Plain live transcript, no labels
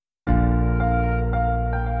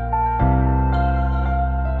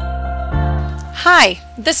Hi,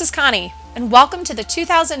 this is Connie, and welcome to the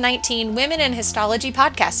 2019 Women in Histology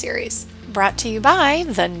podcast series, brought to you by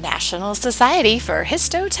the National Society for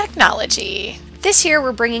Histotechnology. This year,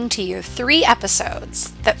 we're bringing to you 3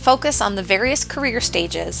 episodes that focus on the various career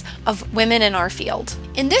stages of women in our field.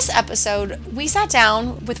 In this episode, we sat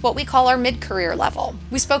down with what we call our mid-career level.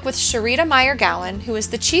 We spoke with Sharita Meyer-Gowan, who is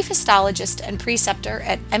the Chief Histologist and Preceptor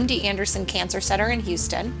at MD Anderson Cancer Center in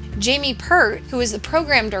Houston, Jamie Pert, who is the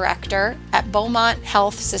Program Director at Beaumont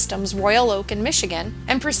Health Systems Royal Oak in Michigan,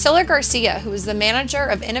 and Priscilla Garcia, who is the Manager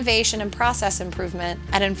of Innovation and Process Improvement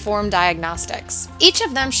at Inform Diagnostics. Each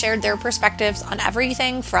of them shared their perspectives on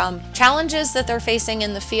everything from challenges that they're facing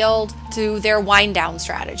in the field to their wind-down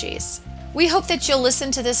strategies. We hope that you'll listen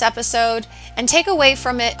to this episode and take away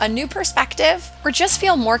from it a new perspective or just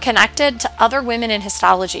feel more connected to other women in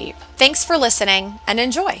histology. Thanks for listening and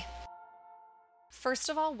enjoy. First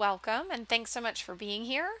of all, welcome and thanks so much for being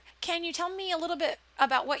here. Can you tell me a little bit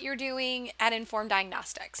about what you're doing at Inform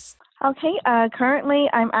Diagnostics? Okay, currently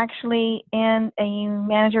I'm actually in a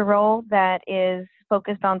manager role that is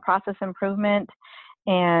focused on process improvement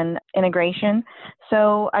and integration.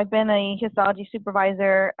 So I've been a histology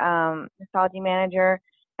supervisor, histology manager,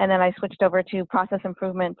 and then I switched over to process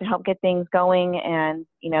improvement to help get things going and,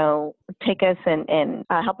 take us and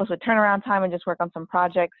help us with turnaround time and just work on some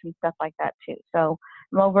projects and stuff like that too. So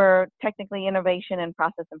I'm over technically innovation and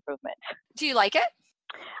process improvement. Do you like it?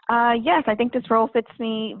 Yes, I think this role fits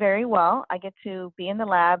me very well. I get to be in the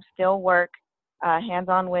lab, still work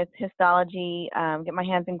hands-on with histology, get my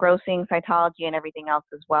hands in grossing, cytology, and everything else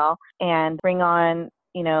as well, and bring on,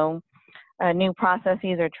 new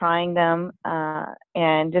processes or trying them,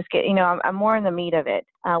 and just get, I'm more in the meat of it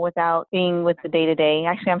without being with the day-to-day.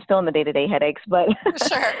 Actually, I'm still in the day-to-day headaches, but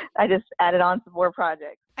Sure. I just added on some more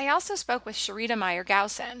projects. I also spoke with Sharita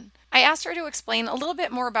Meyer-Gowan. I asked her to explain a little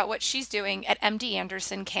bit more about what she's doing at MD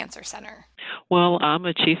Anderson Cancer Center. Well, I'm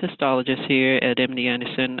a chief histologist here at MD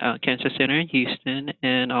Anderson Cancer Center in Houston,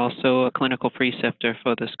 and also a clinical preceptor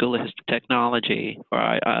for the School of Histotechnology for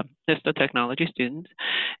our histotechnology students.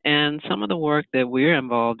 And some of the work that we're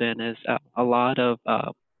involved in is a lot of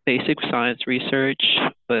basic science research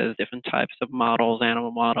with different types of models,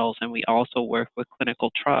 animal models, and we also work with clinical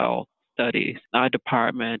trial studies. Our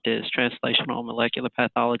department is translational molecular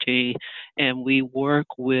pathology, and we work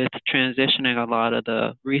with transitioning a lot of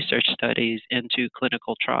the research studies into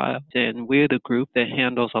clinical trials. And we're the group that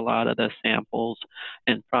handles a lot of the samples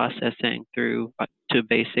and processing through to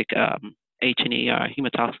basic H&E,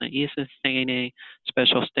 hematoxylin eosin staining,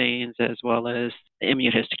 special stains, as well as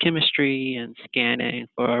immunohistochemistry and scanning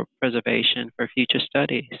for preservation for future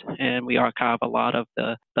studies. And we archive a lot of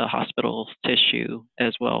the hospital's tissue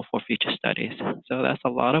as well for future studies. So that's a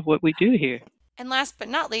lot of what we do here. And last but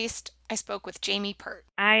not least, I spoke with Jamie Pert.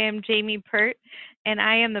 I am Jamie Pert, and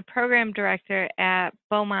I am the program director at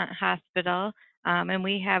Beaumont Hospital. And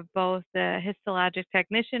we have both the histologic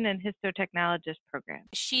technician and histotechnologist program.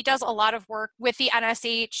 She does a lot of work with the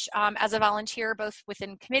NSH as a volunteer, both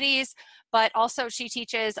within committees, but also she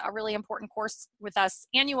teaches a really important course with us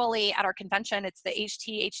annually at our convention. It's the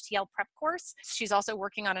HT-HTL prep course. She's also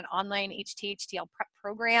working on an online HT-HTL prep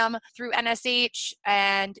program through NSH,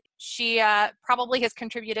 and she probably has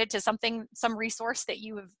contributed to some resource that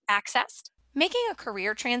you have accessed. Making a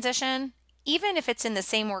career transition, even if it's in the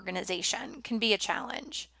same organization, can be a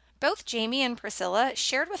challenge. Both Jamie and Priscilla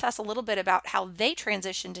shared with us a little bit about how they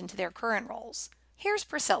transitioned into their current roles. Here's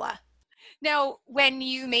Priscilla. Now, when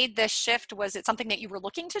you made this shift, was it something that you were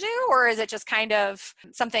looking to do, or is it just kind of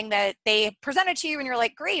something that they presented to you and you're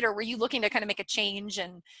like, great, or were you looking to kind of make a change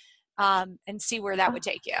and see where that would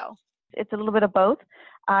take you? It's a little bit of both.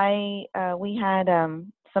 We had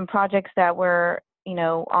some projects that were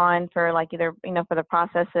on for like either, for the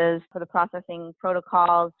processes, for the processing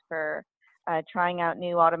protocols, for trying out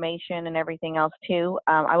new automation and everything else too.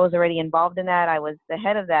 I was already involved in that. I was the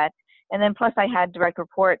head of that. And then plus I had direct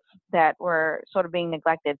reports that were sort of being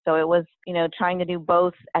neglected. So it was, trying to do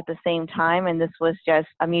both at the same time. And this was just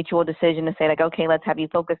a mutual decision to say like, okay, let's have you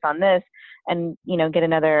focus on this and, get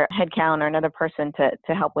another headcount or another person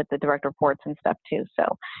to help with the direct reports and stuff too. So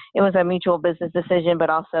it was a mutual business decision,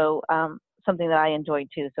 but also something that I enjoyed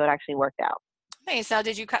too, so it actually worked out. Nice. Now,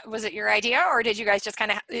 was it your idea, or did you guys just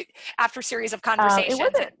kind of, after a series of conversations? It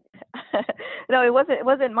wasn't. No, it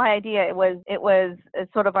wasn't my idea. It was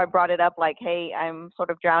sort of, I brought it up like, hey, I'm sort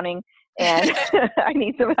of drowning and I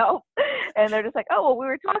need some help. And they're just like, oh, well, we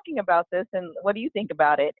were talking about this, and what do you think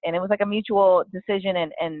about it? And it was like a mutual decision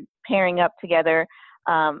and pairing up together.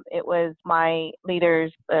 It was my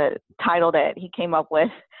leader's title that he came up with.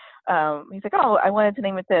 He's like, oh, I wanted to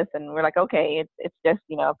name it this. And we're like, okay, it's just,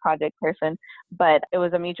 a project person. But it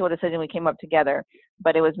was a mutual decision. We came up together,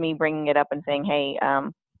 but it was me bringing it up and saying, hey,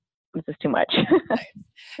 this is too much.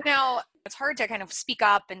 Now, it's hard to kind of speak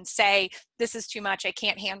up and say, this is too much, I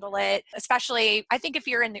can't handle it. Especially, I think if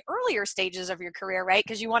you're in the earlier stages of your career, right?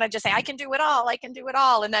 Because you want to just say, I can do it all, I can do it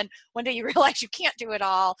all. And then one day you realize you can't do it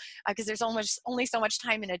all because there's almost only so much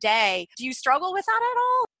time in a day. Do you struggle with that at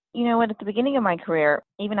all? You know what, at the beginning of my career,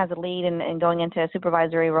 even as a lead and going into a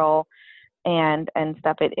supervisory role and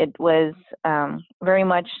stuff, it was very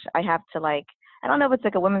much, I have to I don't know if it's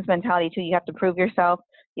like a women's mentality too. You have to prove yourself.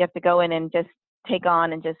 You have to go in and just take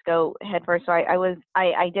on and just go head first. So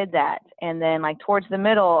I did that. And then towards the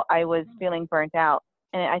middle, I was feeling burnt out.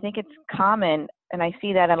 And I think it's common, and I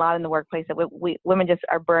see that a lot in the workplace, that women just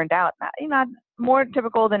are burned out. Not more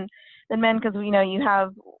typical than men, because you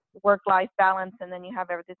have work-life balance and then you have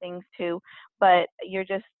other things too. But you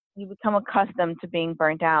become accustomed to being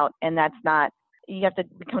burnt out, and that's not. You have to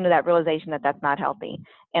come to that realization that that's not healthy.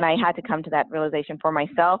 And I had to come to that realization for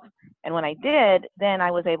myself. And when I did, then I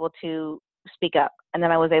was able to speak up. And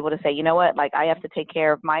then I was able to say, you know what, I have to take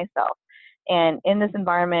care of myself. And in this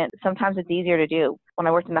environment, sometimes it's easier to do. When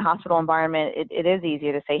I worked in the hospital environment, it is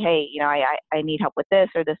easier to say, hey, I need help with this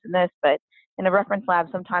or this and this. But in a reference lab,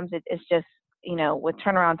 sometimes it's just, with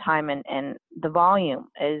turnaround time and the volume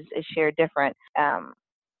is shared different.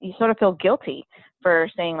 You sort of feel guilty for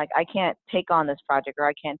saying I can't take on this project, or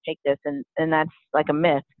I can't take this. And that's like a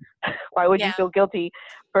myth. Why would you feel guilty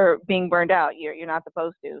for being burned out? You're not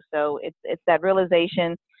supposed to. So it's that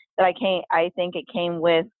realization that I think it came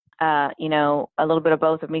with, a little bit of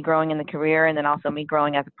both of me growing in the career and then also me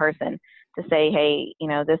growing as a person, to say, hey,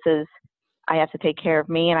 I have to take care of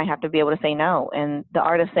me and I have to be able to say no. And the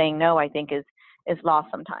art of saying no, I think is lost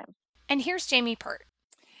sometimes. And here's Jamie Pert.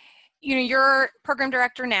 You're program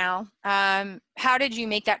director now. How did you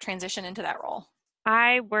make that transition into that role?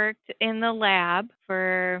 I worked in the lab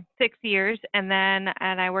for 6 years, and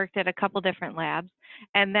I worked at a couple different labs.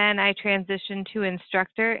 And then I transitioned to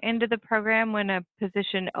instructor into the program when a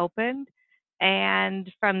position opened.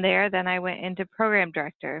 And from there, then I went into program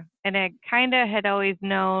director. And I kind of had always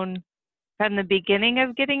known from the beginning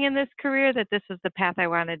of getting in this career that this was the path I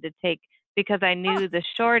wanted to take, because I knew the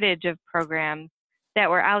shortage of programs that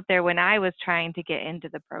were out there when I was trying to get into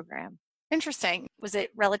the program. Interesting. Was it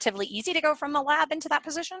relatively easy to go from the lab into that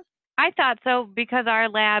position? I thought so, because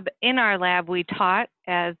in our lab, we taught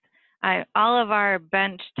all of our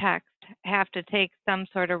bench techs have to take some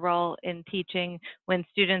sort of role in teaching when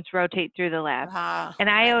students rotate through the lab. And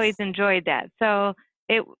I always enjoyed that. So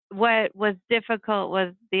what was difficult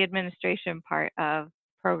was the administration part of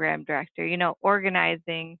program director,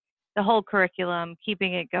 organizing the whole curriculum,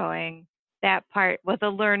 keeping it going. That part was a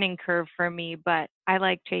learning curve for me, but I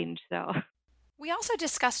like change, so. We also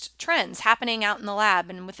discussed trends happening out in the lab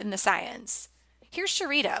and within the science. Here's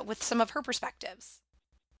Sharita with some of her perspectives.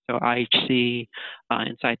 So IHC,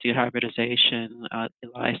 in situ hybridization,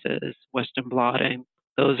 ELISAs, Western blotting,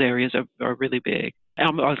 those areas are really big. I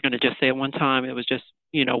was going to just say at one time, it was just,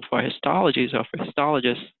 for histologies or for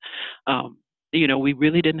histologists, we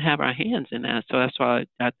really didn't have our hands in that. So that's why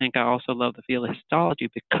I think I also love the field of histology,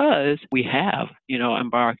 because we have,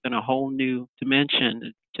 embarked on a whole new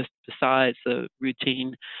dimension. Just besides the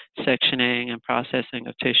routine sectioning and processing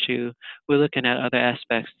of tissue, we're looking at other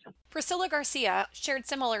aspects. Priscilla Garcia shared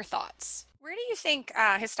similar thoughts. Where do you think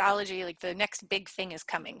histology, the next big thing, is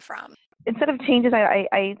coming from? Instead of changes,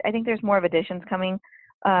 I think there's more of additions coming.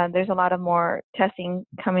 There's a lot of more testing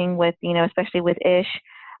coming with, especially with ISH.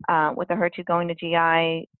 With the HER2 going to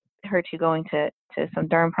GI, HER2 going to some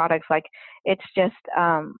derm products. It's just,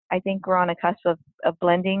 I think we're on a cusp of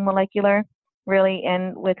blending molecular really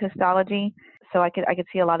in with histology. So I could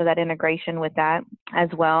see a lot of that integration with that as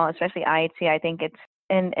well, especially IHC. I think it's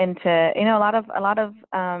into, a lot of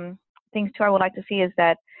things too I would like to see is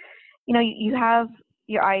that, you have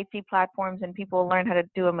your IHC platforms and people learn how to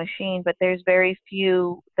do a machine, but there's very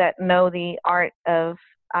few that know the art of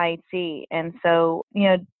IHC. And so,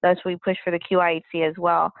 thus we push for the QIHC as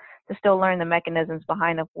well, to still learn the mechanisms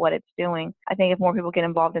behind of what it's doing. I think if more people get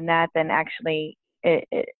involved in that, then actually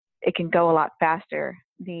it can go a lot faster,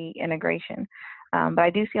 the integration. But I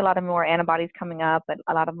do see a lot of more antibodies coming up and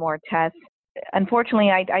a lot of more tests.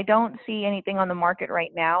 Unfortunately, I don't see anything on the market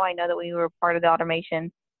right now. I know that we were part of the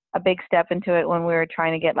automation, a big step into it when we were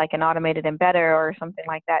trying to get an automated embedder or something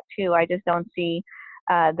like that too. I just don't see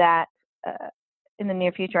that in the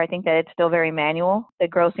near future. I think that it's still very manual, the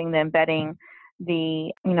grossing, the embedding,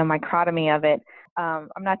 the microtomy of it. I'm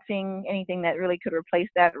not seeing anything that really could replace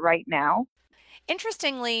that right now.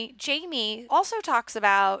 Interestingly, Jamie also talks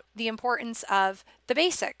about the importance of the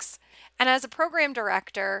basics. And as a program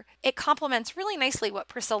director, it complements really nicely what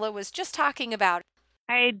Priscilla was just talking about.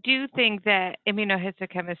 I do think that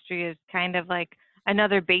immunohistochemistry is kind of like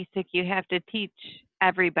another basic you have to teach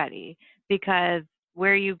everybody, because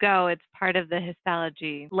where you go, it's part of the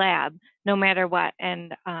histology lab, no matter what.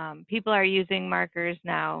 And people are using markers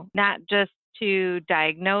now, not just to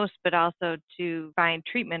diagnose, but also to find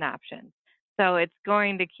treatment options. So it's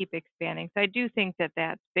going to keep expanding. So I do think that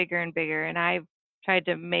that's bigger and bigger. And I've tried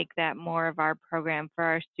to make that more of our program for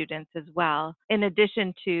our students as well, in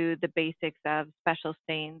addition to the basics of special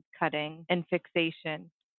stains, cutting, and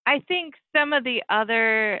fixation. I think some of the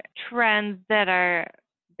other trends that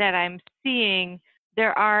I'm seeing,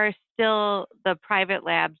 there are still the private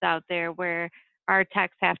labs out there where our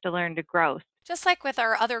techs have to learn to grow. Just like with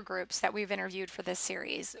our other groups that we've interviewed for this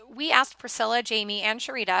series, we asked Priscilla, Jamie, and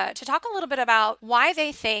Sharita to talk a little bit about why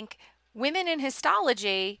they think women in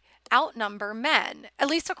histology outnumber men, at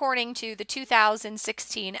least according to the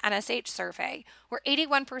 2016 NSH survey, where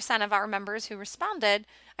 81% of our members who responded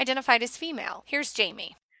identified as female. Here's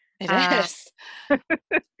Jamie. It is.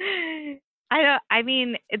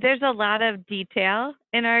 There's a lot of detail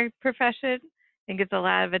in our profession. I think it's a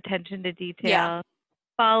lot of attention to detail,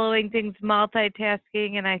 following things,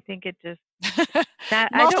 multitasking, and I think it just multitasking. I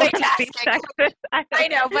don't want to be sexist. I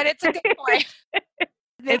know, but it's a good point.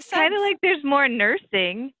 It's kind of like there's more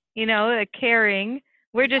nursing, caring.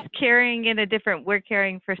 We're just carrying we're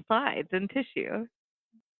carrying for slides and tissue.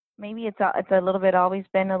 Maybe it's a little bit always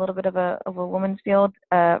been a little bit of a woman's field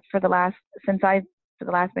for the last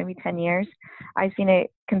maybe 10 years. I've seen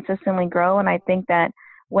it consistently grow, and I think that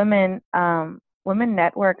women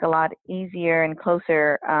network a lot easier and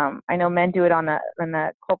closer. I know men do it on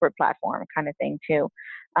the corporate platform kind of thing too,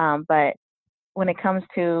 but when it comes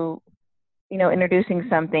to introducing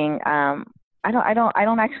something, I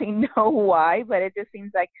don't actually know why, but it just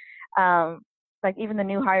seems like even the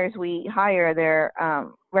new hires we hire, their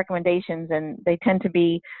recommendations, and they tend to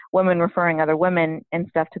be women referring other women and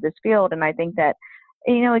stuff to this field. And I think that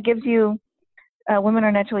it gives you women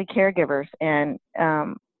are naturally caregivers, and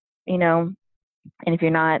and if you're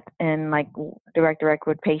not in like direct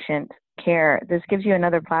with patient care, this gives you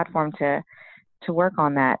another platform to work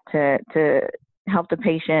on that, to help the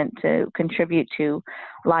patient, to contribute to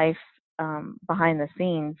life behind the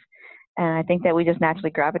scenes. And I think that we just naturally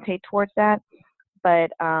gravitate towards that.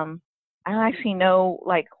 But I don't actually know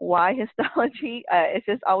like why histology. It's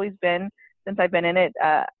just always been, since I've been in it,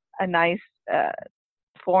 a nice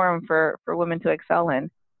forum for women to excel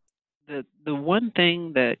in. The one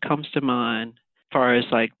thing that comes to mind as far as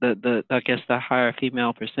like the I guess the higher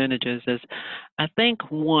female percentages is, I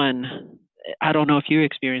think one, I don't know if you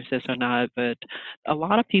experience this or not, but a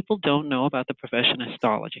lot of people don't know about the profession of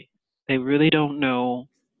histology. They really don't know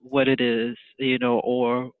what it is,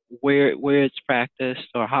 or where it's practiced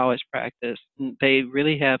or how it's practiced. They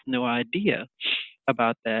really have no idea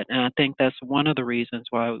about that. And I think that's one of the reasons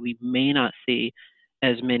why we may not see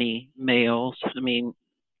as many males. I mean,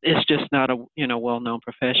 it's just not a well-known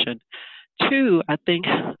profession. Two, I think,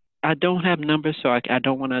 I don't have numbers, so I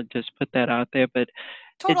don't want to just put that out there, but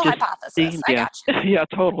total hypothesis. Seemed, I got you. Yeah,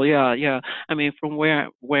 total. Yeah. I mean, from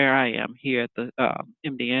where I am here at the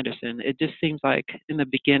MD Anderson, it just seems like in the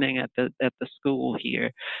beginning at the school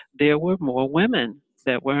here, there were more women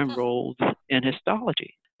that were enrolled in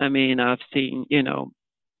histology. I mean, I've seen,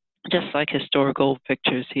 just like historical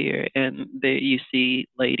pictures here, and there you see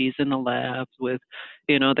ladies in the labs with,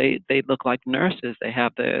 they look like nurses. They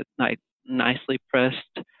have the like nicely pressed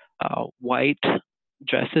white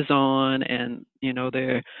dresses on, and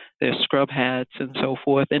their scrub hats and so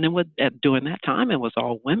forth. And during that time, it was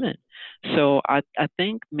all women. So I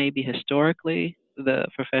think maybe historically the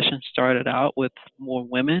profession started out with more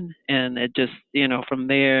women, and it just from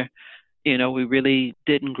there, we really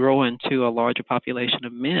didn't grow into a larger population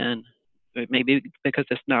of men. Maybe because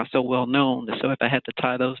it's not so well known. So if I had to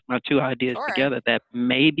tie my two ideas together, that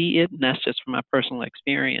may be it. And that's just from my personal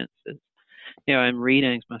experiences, and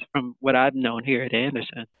readings from what I've known here at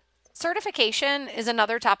Anderson. Certification is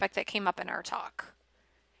another topic that came up in our talk.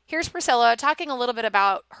 Here's Priscilla talking a little bit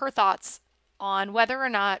about her thoughts on whether or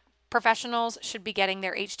not professionals should be getting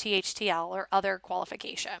their HT/HTL or other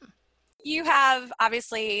qualification. You have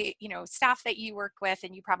obviously, staff that you work with,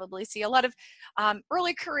 and you probably see a lot of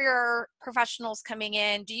early career professionals coming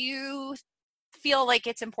in. Do you feel like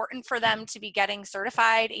it's important for them to be getting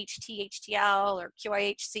certified HT/HTL or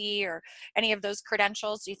QIHC or any of those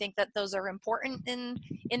credentials? Do you think that those are important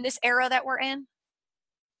in this era that we're in?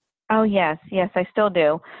 Oh, yes, I still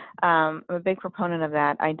do. I'm a big proponent of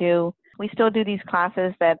that. I do We still do these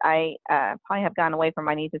classes that I probably have gone away from.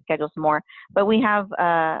 I need to schedule some more. But we have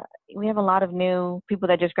a lot of new people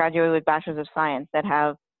that just graduated with Bachelor's of Science that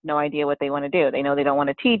have no idea what they want to do. They know they don't want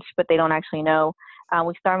to teach, but they don't actually know.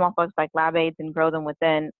 We start them off with like lab aids and grow them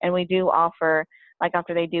within. And we do offer, like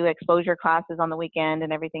after they do exposure classes on the weekend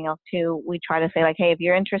and everything else too, we try to say like, hey, if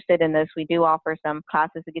you're interested in this, we do offer some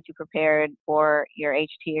classes to get you prepared for your HT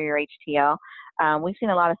or your HTL. We've seen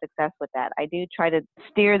a lot of success with that. I do try to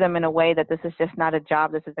steer them in a way that this is just not a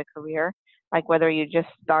job, this is a career. Like whether you're just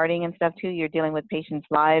starting and stuff too, you're dealing with patients'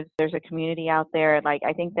 lives. There's a community out there. Like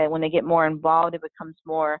I think that when they get more involved, it becomes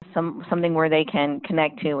more something where they can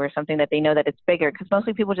connect to, or something that they know that it's bigger. Because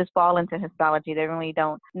mostly people just fall into histology. They really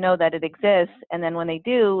don't know that it exists. And then when they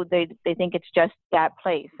do, they think it's just that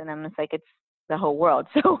place. And I'm just like, it's the whole world.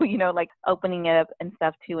 So, like opening it up and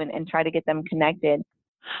stuff too, and try to get them connected.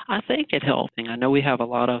 I think it helps. I know we have a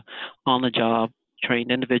lot of on-the-job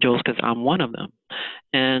trained individuals because I'm one of them.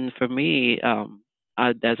 And for me,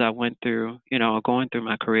 as I went through, going through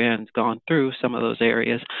my career and gone through some of those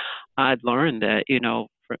areas, I'd learned that,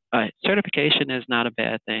 certification is not a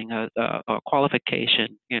bad thing. A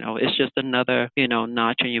qualification, it's just another,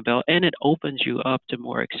 notch in your belt, and it opens you up to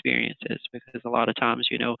more experiences, because a lot of times,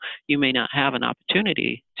 you may not have an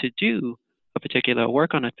opportunity to do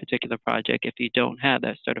work on a particular project if you don't have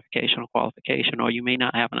that certification or qualification, or you may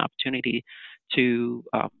not have an opportunity to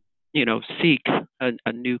seek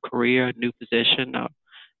a new career, a new position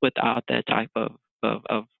without that type of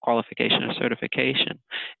qualification or certification.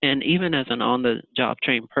 And even as an on-the-job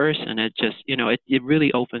trained person, it just, it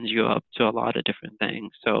really opens you up to a lot of different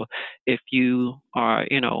things. So if you are,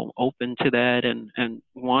 open to that and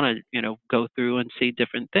want to, go through and see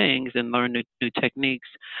different things and learn new techniques,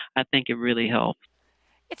 I think it really helps.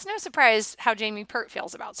 It's no surprise how Jamie Pert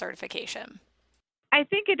feels about certification. I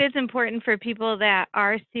think it is important for people that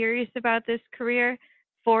are serious about this career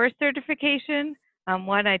for certification.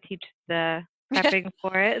 One, I teach the prepping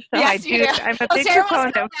for it, so yes, I'm a big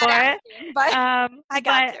proponent for it. But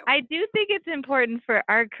I do think it's important for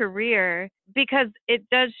our career because it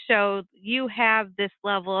does show you have this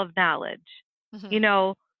level of knowledge.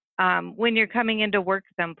 Mm-hmm. When you're coming into work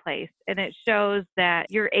someplace, and it shows that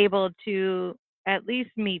you're able to at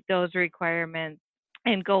least meet those requirements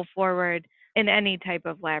and go forward in any type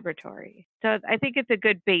of laboratory. So I think it's a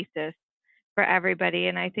good basis for everybody.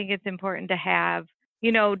 And I think it's important to have,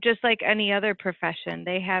 just like any other profession,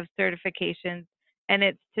 they have certifications, and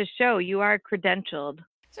it's to show you are credentialed.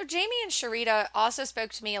 So Jamie and Sharita also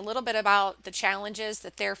spoke to me a little bit about the challenges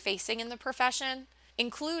that they're facing in the profession,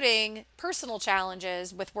 including personal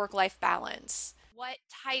challenges with work-life balance. What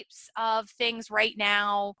types of things right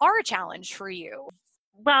now are a challenge for you?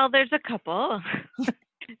 Well, there's a couple.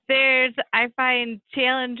 I find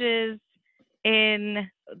challenges in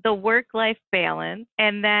the work-life balance.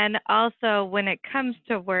 And then also when it comes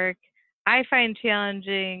to work, I find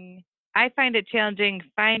it challenging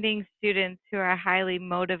finding students who are highly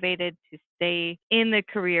motivated to stay in the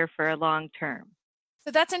career for a long term. So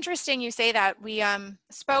that's interesting you say that. We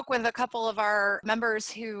spoke with a couple of our members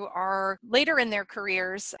who are later in their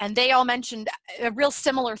careers, and they all mentioned a real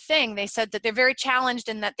similar thing. They said that they're very challenged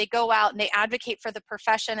in that they go out and they advocate for the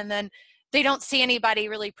profession, and then they don't see anybody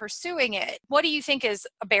really pursuing it. What do you think is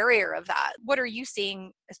a barrier of that? What are you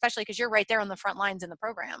seeing, especially because you're right there on the front lines in the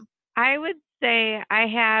program? I would say I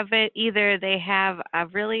have it either they have a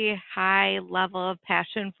really high level of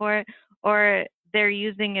passion for it, or they're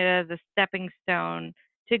using it as a stepping stone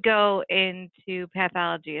to go into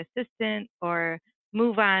pathology assistant or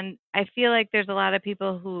move on. I feel like there's a lot of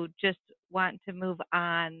people who just want to move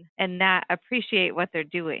on and not appreciate what they're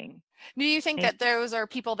doing. Do you think that those are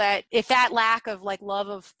people that, if that lack of love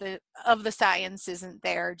of the science isn't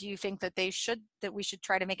there, do you think that we should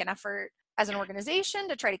try to make an effort as an organization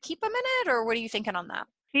to try to keep them in it, or what are you thinking on that?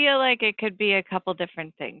 Feel like it could be a couple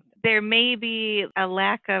different things. There may be a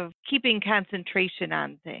lack of keeping concentration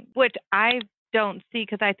on things, which I don't see,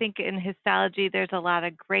 because I think in histology there's a lot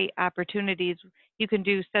of great opportunities. You can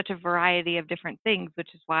do such a variety of different things,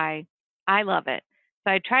 which is why I love it.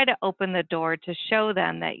 So I try to open the door to show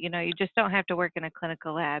them that, you just don't have to work in a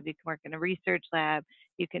clinical lab. You can work in a research lab.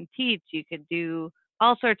 You can teach. You can do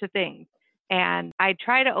all sorts of things. And I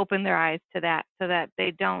try to open their eyes to that so that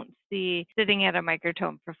they don't see sitting at a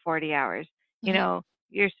microtome for 40 hours. Mm-hmm.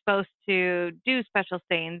 You're supposed to do special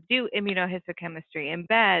stains, do immunohistochemistry in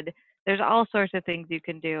bed. There's all sorts of things you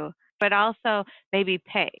can do, but also maybe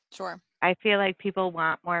pay. Sure. I feel like people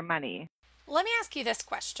want more money. Let me ask you this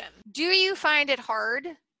question. Do you find it hard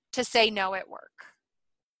to say no at work?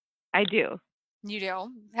 I do. You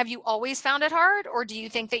do. Have you always found it hard, or do you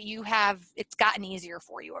think that it's gotten easier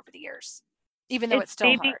for you over the years, even though It's it's still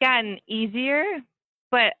maybe hard? gotten easier,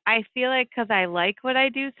 but I feel like because I like what I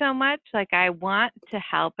do so much, like I want to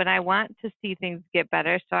help and I want to see things get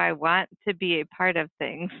better. So I want to be a part of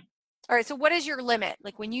things. All right. So what is your limit?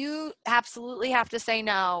 Like when you absolutely have to say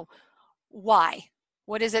no, why?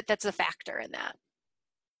 What is it that's a factor in that?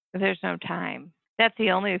 There's no time. That's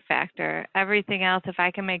the only factor. Everything else, if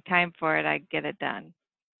I can make time for it, I get it done.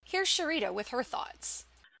 Here's Sharita with her thoughts.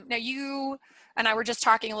 Now, you and I were just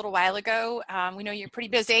talking a little while ago. We know you're pretty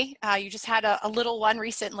busy. You just had a little one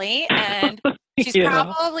recently, and she's Yeah.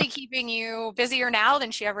 probably keeping you busier now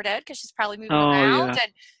than she ever did because she's probably moving Oh, around yeah.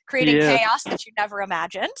 and creating Yes. chaos that you never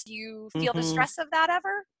imagined. Do you feel the Hmm. stress of that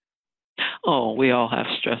ever? Oh, we all have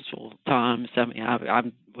stressful times. I mean, I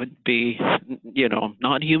would be,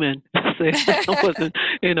 not human if I wasn't,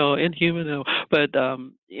 inhuman. No. But,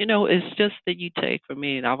 it's just that you take, for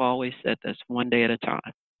me, and I've always said this, one day at a time.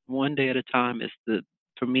 One day at a time is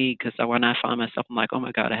for me, because when I find myself, I'm like, oh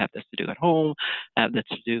my God, I have this to do at home. I have this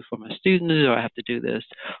to do for my students, or I have to do this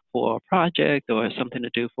for a project or something to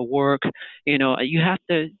do for work. You have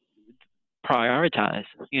to prioritize.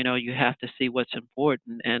 You have to see what's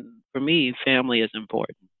important. And for me, family is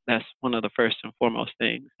important. That's one of the first and foremost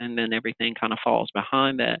things. And then everything kind of falls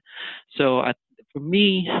behind that. So for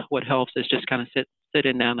me, what helps is just kind of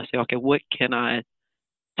sitting down and say, okay, what can I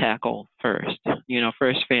tackle first?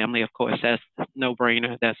 First family, of course, that's no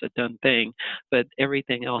brainer. That's a done thing. But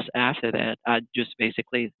everything else after that, I just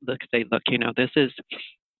basically say, look, this is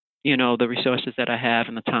the resources that I have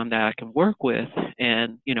and the time that I can work with,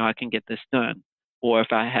 and I can get this done. Or if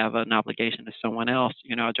I have an obligation to someone else,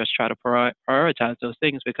 I just try to prioritize those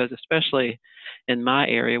things, because especially in my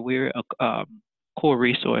area, we're a core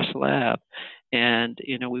resource lab, and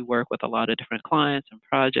we work with a lot of different clients and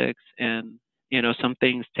projects, and some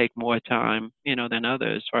things take more time than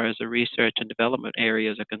others as far as the research and development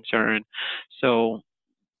areas are concerned. So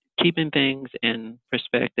keeping things in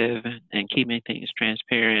perspective and keeping things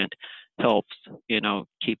transparent helps,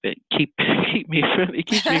 keep me from it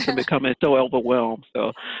keeps me from becoming so overwhelmed.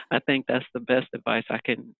 So I think that's the best advice I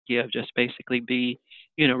can give. Just basically be,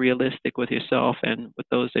 realistic with yourself and with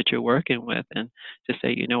those that you're working with, and just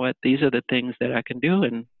say, what, these are the things that I can do,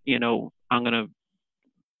 and I'm gonna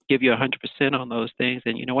give you 100% on those things.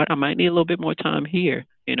 And you know what, I might need a little bit more time here,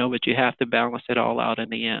 but you have to balance it all out in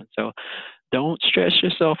the end. So don't stress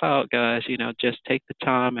yourself out, guys. Just take the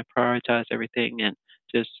time and prioritize everything, and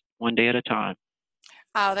just one day at a time.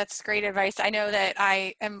 Oh, that's great advice. I know that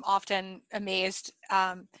I am often amazed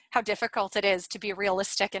how difficult it is to be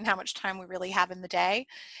realistic and how much time we really have in the day.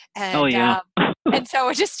 Oh, And yeah. and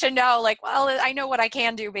so just to know, like, well, I know what I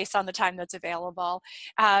can do based on the time that's available.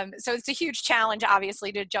 So it's a huge challenge,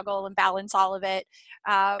 obviously, to juggle and balance all of it.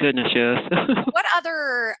 Goodness, yes. What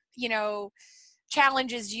other,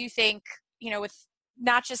 challenges do you think, with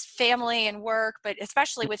not just family and work, but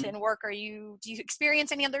especially within work, do you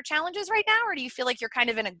experience any other challenges right now, or do you feel like you're kind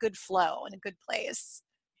of in a good flow, in a good place?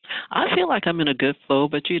 I feel like I'm in a good flow,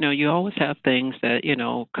 but you always have things that,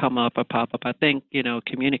 come up or pop up. I think,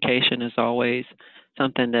 communication is always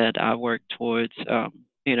something that I work towards,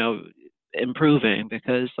 improving,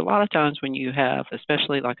 because a lot of times when you have,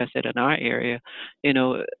 especially like I said, in our area, you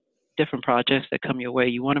know, different projects that come your way,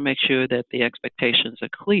 you want to make sure that the expectations are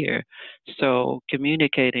clear. So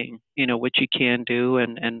communicating, what you can do,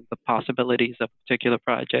 and the possibilities of a particular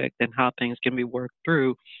project and how things can be worked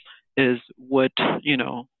through is what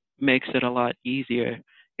makes it a lot easier,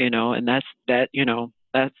 and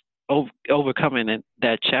that's overcoming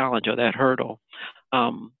that challenge or that hurdle.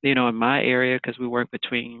 In my area, because we work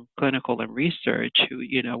between clinical and research,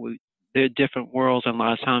 they're different worlds, and a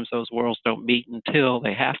lot of times those worlds don't meet until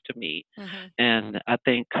they have to meet. Hmm. And I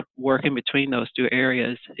think working between those two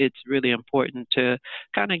areas, it's really important to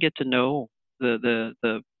kind of get to know the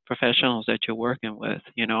professionals that you're working with,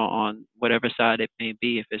 on whatever side it may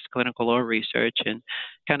be, if it's clinical or research, and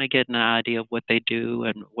kind of get an idea of what they do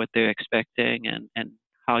and what they're expecting, and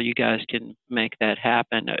how you guys can make that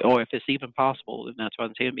happen, or if it's even possible. And that's what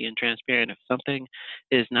I'm saying, being transparent. If something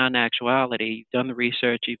is not an actuality, you've done the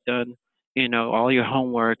research, you've done, all your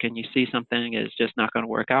homework, and you see something is just not going to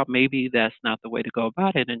work out, maybe that's not the way to go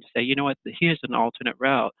about it, and say, here's an alternate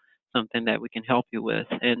route, something that we can help you with.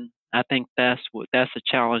 And I think that's a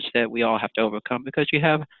challenge that we all have to overcome, because you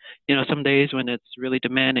have, some days when it's really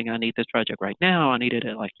demanding. I need this project right now. I needed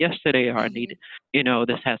it like yesterday, or I need, Hmm.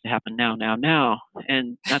 this has to happen now, now, now.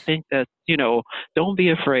 And I think that, don't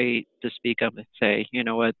be afraid to speak up and say,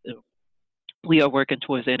 what, we are working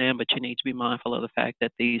towards that end, but you need to be mindful of the fact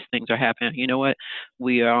that these things are happening. You know what?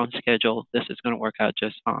 We are on schedule. This is going to work out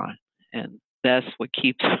just fine. And that's what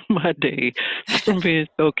keeps my day from being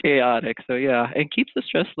so chaotic. So yeah, and keeps the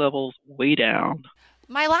stress levels way down.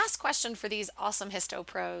 My last question for these awesome histo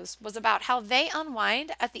pros was about how they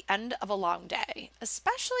unwind at the end of a long day,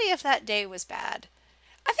 especially if that day was bad.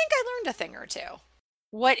 I think I learned a thing or two.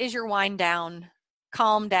 What is your wind down,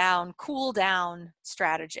 calm down, cool down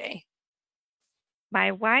strategy?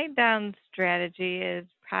 My wind down strategy is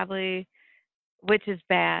probably, which is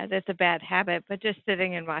bad, it's a bad habit, but just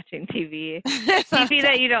sitting and watching TV. TV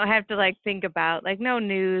that you don't have to like think about, like no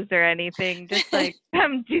news or anything, just like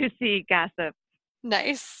some juicy gossip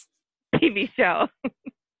Nice. TV show.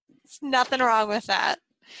 There's nothing wrong with that.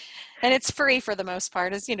 And it's free for the most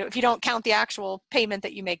part, if you don't count the actual payment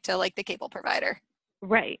that you make to like the cable provider.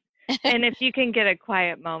 Right. And if you can get a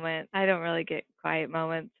quiet moment, I don't really get quiet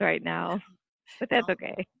moments right now, but that's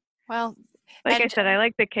okay. Well, like I said, I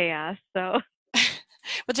like the chaos, so.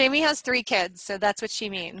 Well, Jamie has 3 kids, so that's what she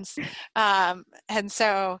means. And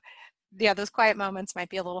so, yeah, those quiet moments might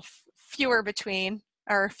be a little fewer,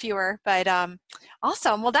 but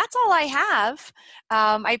awesome. Well, that's all I have.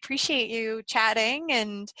 I appreciate you chatting,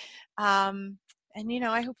 and I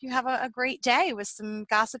hope you have a great day with some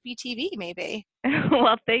gossipy TV, maybe.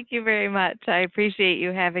 Well, thank you very much. I appreciate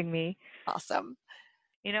you having me. Awesome.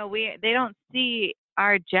 They don't see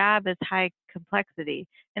our job as high complexity.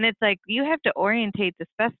 And it's like, you have to orientate the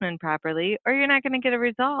specimen properly or you're not going to get a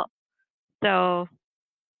result. So,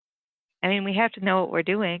 we have to know what we're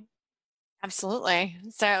doing. Absolutely.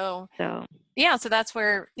 So that's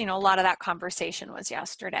where, a lot of that conversation was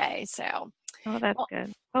yesterday. So. Oh, that's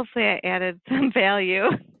good. Hopefully I added some value.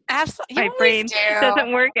 Absolutely. My brain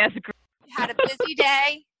doesn't work as great. You had a busy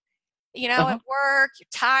day, at work, you're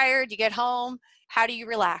tired, you get home. How do you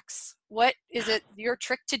relax? What is it, your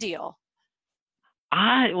trick to deal?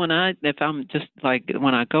 When I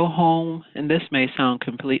go home, and this may sound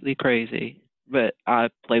completely crazy, but I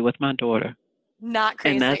play with my daughter. Not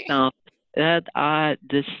crazy. And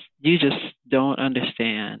you just don't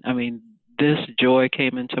understand. This joy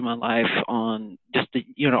came into my life on just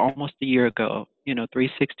almost a year ago,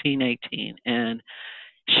 3/16/18, and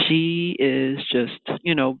she is just,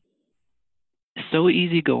 so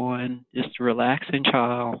easygoing, just a relaxing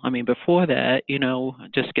child. Before that,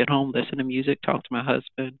 just get home, listen to music, talk to my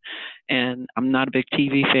husband, and I'm not a big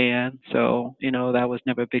TV fan, so, that was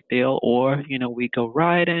never a big deal. Or, we go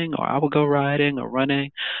riding, or I would go riding or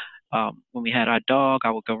running. When we had our dog,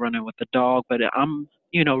 I would go running with the dog, but I'm,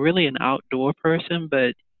 really an outdoor person,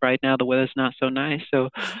 but right now the weather's not so nice. So,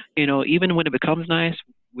 even when it becomes nice,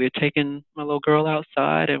 we're taking my little girl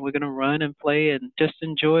outside and we're going to run and play and just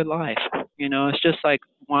enjoy life. It's just like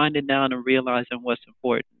winding down and realizing what's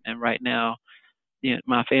important. And right now,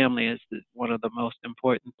 my family is one of the most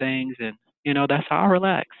important things. And, that's how I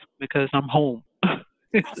relax because I'm home.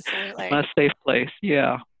 Absolutely. My safe place.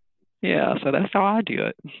 Yeah. Yeah, so that's how I do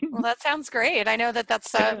it. Well, that sounds great. I know that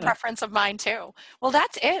that's a preference of mine too. Well,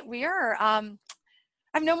 that's it. We are, I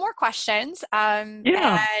have no more questions. And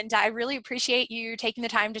I really appreciate you taking the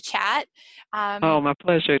time to chat. My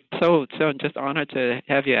pleasure. So just honored to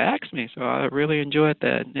have you ask me. So I really enjoyed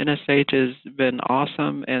that. NSH has been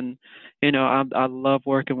awesome, and I love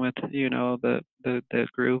working with the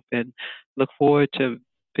group, and look forward to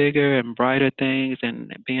bigger and brighter things and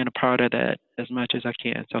being a part of that as much as I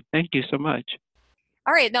can. So thank you so much.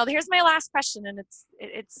 All right. Now here's my last question, and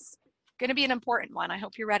it's going to be an important one. I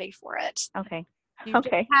hope you're ready for it. Okay. You've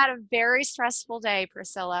had a very stressful day,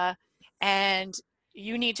 Priscilla, and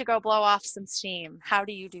you need to go blow off some steam. How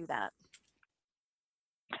do you do that?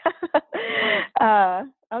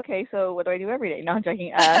 Okay, so what do I do every day? No, I'm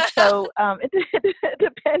joking. It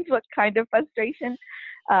depends what kind of frustration.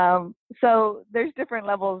 So there's different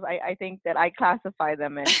levels, I think, that I classify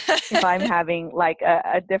them in. If I'm having like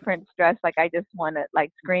a different stress, like I just want to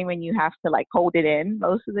like scream and you have to like hold it in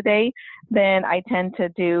most of the day, then I tend to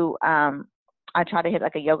do, I try to hit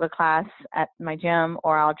like a yoga class at my gym,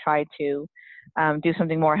 or I'll try to do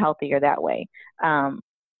something more healthier that way. I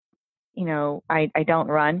don't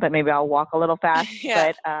run, but maybe I'll walk a little fast,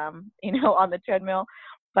 but, on the treadmill.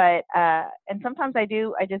 But, and sometimes I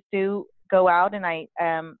just do go out, and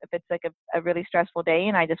if it's like a really stressful day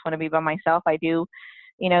and I just want to be by myself, I do,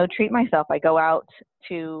 treat myself. I go out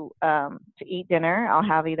to eat dinner. I'll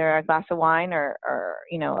have either a glass of wine or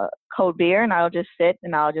a cold beer, and I'll just sit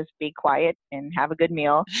and I'll just be quiet and have a good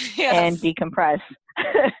meal and decompress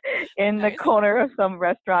in the corner of some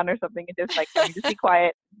restaurant or something, and just like, let me just be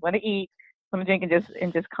quiet, want to eat, want to drink,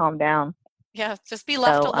 and just calm down. Yeah, just be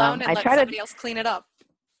left alone and let somebody else clean it up.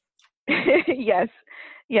 Yes.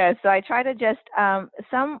 Yes. So I try to just, I'm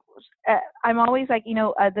always like,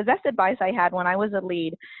 the best advice I had when I was a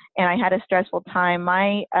lead and I had a stressful time,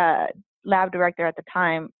 my lab director at the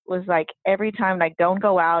time was like, every time, like, don't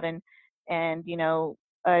go out and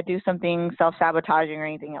do something self-sabotaging or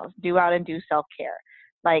anything else. Do out and do self-care.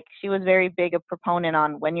 Like, she was very big a proponent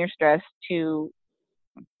on when you're stressed to,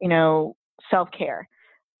 self-care.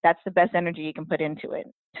 That's the best energy you can put into it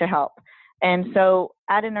to help. And so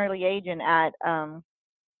at an early age and at an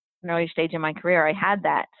early stage in my career, I had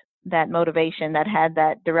that motivation, that had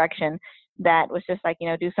that direction, that was just like,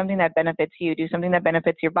 do something that benefits you, do something that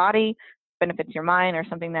benefits your body, benefits your mind, or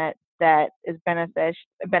something that is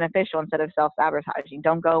beneficial instead of self-sabotaging.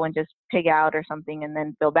 Don't go and just pig out or something and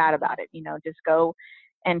then feel bad about it. Just go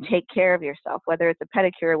and take care of yourself, whether it's a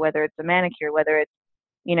pedicure, whether it's a manicure, whether it's,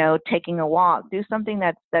 taking a walk. Do something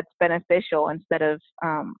that's beneficial instead of,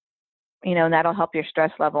 and that'll help your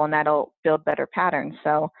stress level and that'll build better patterns.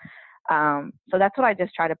 So that's what I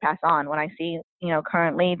just try to pass on when I see,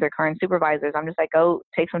 current leads or current supervisors. I'm just like, go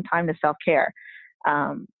take some time to self-care.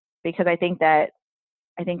 Because I think that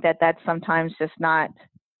that's sometimes just not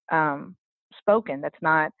spoken. That's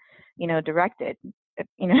not, directed.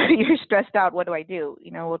 You're stressed out. What do I do?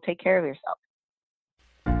 Well, take care of yourself.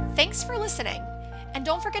 Thanks for listening. And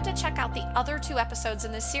don't forget to check out the other 2 episodes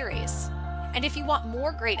in this series. And if you want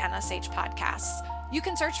more great NSH podcasts, you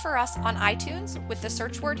can search for us on iTunes with the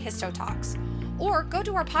search word HistoTalks, or go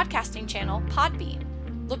to our podcasting channel, Podbean.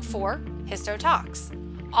 Look for HistoTalks.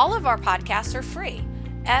 All of our podcasts are free.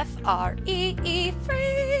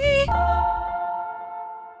 Free.